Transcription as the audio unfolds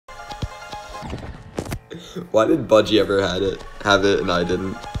Why did Budgie ever have it and I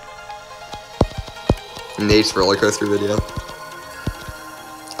didn't? Nate's roller coaster video.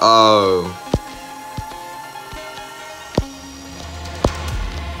 Oh.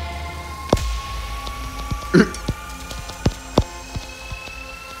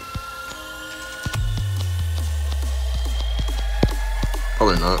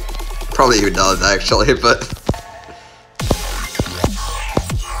 Probably not. Probably who does actually, but.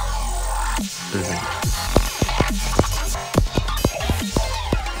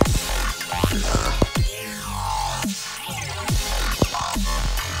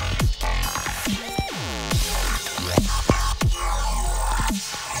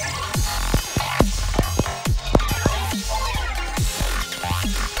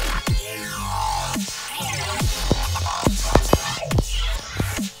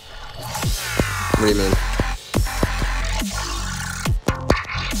 What do you mean?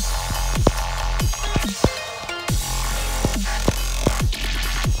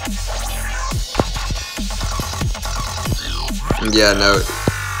 Yeah, no.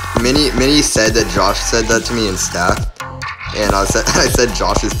 Minnie said that Josh said that to me in staff, and I said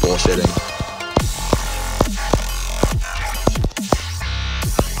Josh is bullshitting.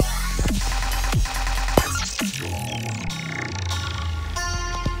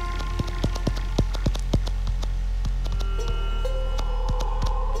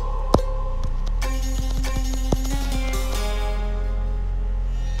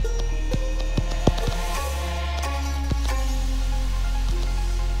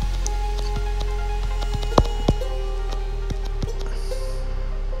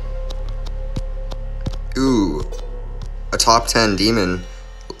 Ooh, a top 10 demon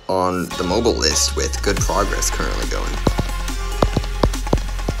on the mobile list with good progress currently going.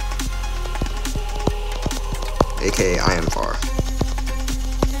 AKA I am far.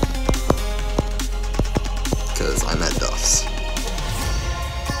 Because I'm at Duff's.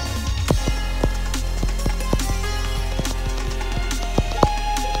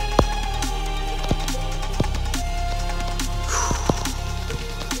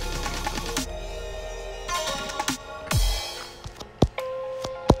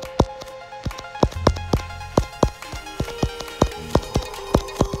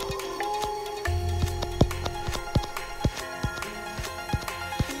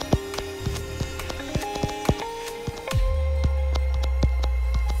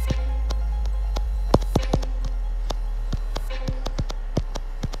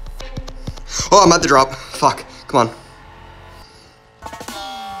 Oh, I'm at the drop. Fuck. Come on.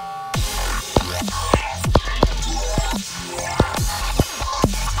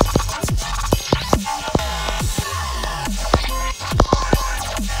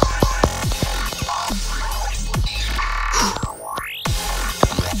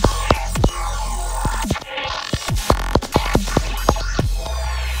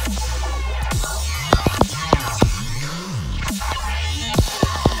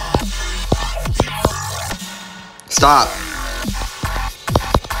 Stop.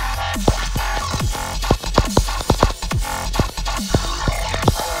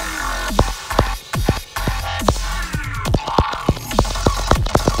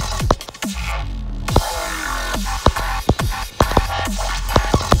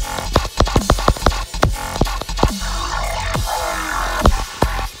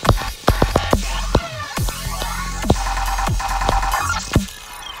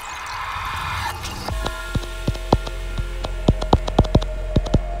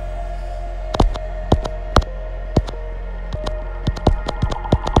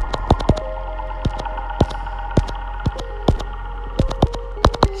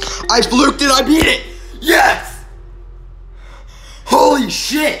 I fluked it, I beat it! Yes! Holy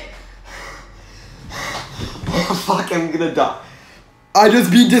shit! Oh, fuck, I'm gonna die. I just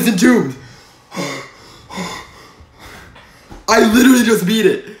beat Disentombed. I literally just beat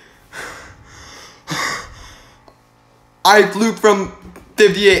it. I fluked from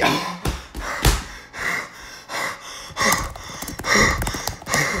 58.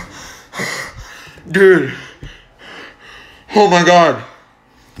 Dude. Oh my god.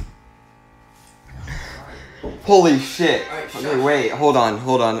 Holy shit. Right, okay, wait, hold on.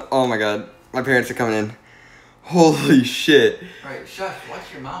 Oh my god. My parents are coming in. Holy shit. Alright, shush,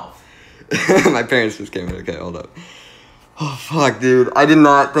 watch your mouth. My parents just came in. Okay, hold up. Oh fuck, dude. I did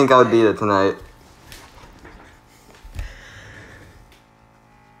not think I would beat it tonight.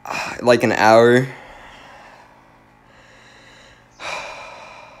 Like an hour.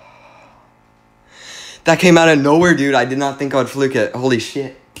 That came out of nowhere, dude. I did not think I would fluke it. Holy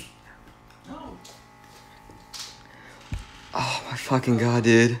shit. Oh my fucking god,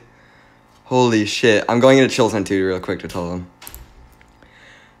 dude. Holy shit. I'm going into Chills on 2 real quick to tell them.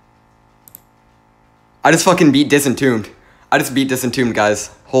 I just fucking beat Disentombed. I just beat Disentombed, guys.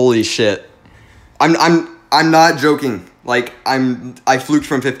 Holy shit. I'm not joking. Like, I fluked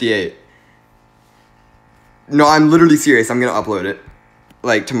from 58. No, I'm literally serious. I'm gonna upload it.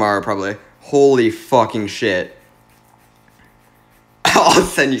 Like, tomorrow, probably. Holy fucking shit. I'll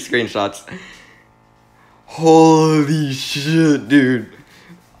send you screenshots. Holy shit, dude.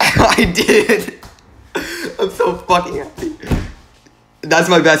 I did. I'm so fucking happy. That's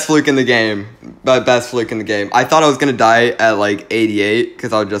my best fluke in the game. My best fluke in the game. I thought I was gonna die at, like, 88,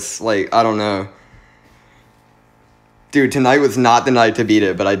 because I was just, like, I don't know. Dude, tonight was not the night to beat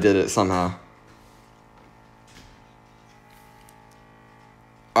it, but I did it somehow.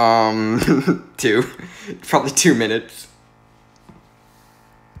 2. Probably 2 minutes.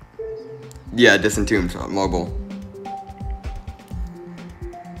 Yeah, Disentombed mobile.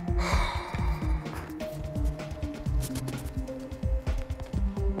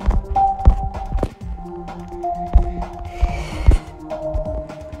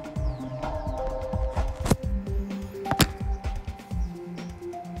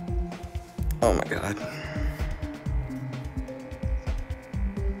 Oh my god.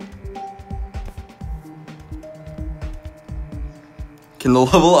 Can the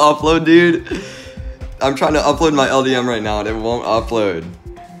level upload, dude? I'm trying to upload my LDM right now and it won't upload.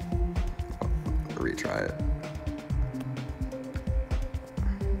 Retry it.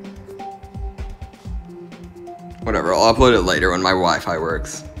 Whatever, I'll upload it later when my Wi-Fi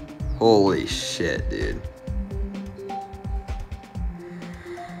works. Holy shit, dude.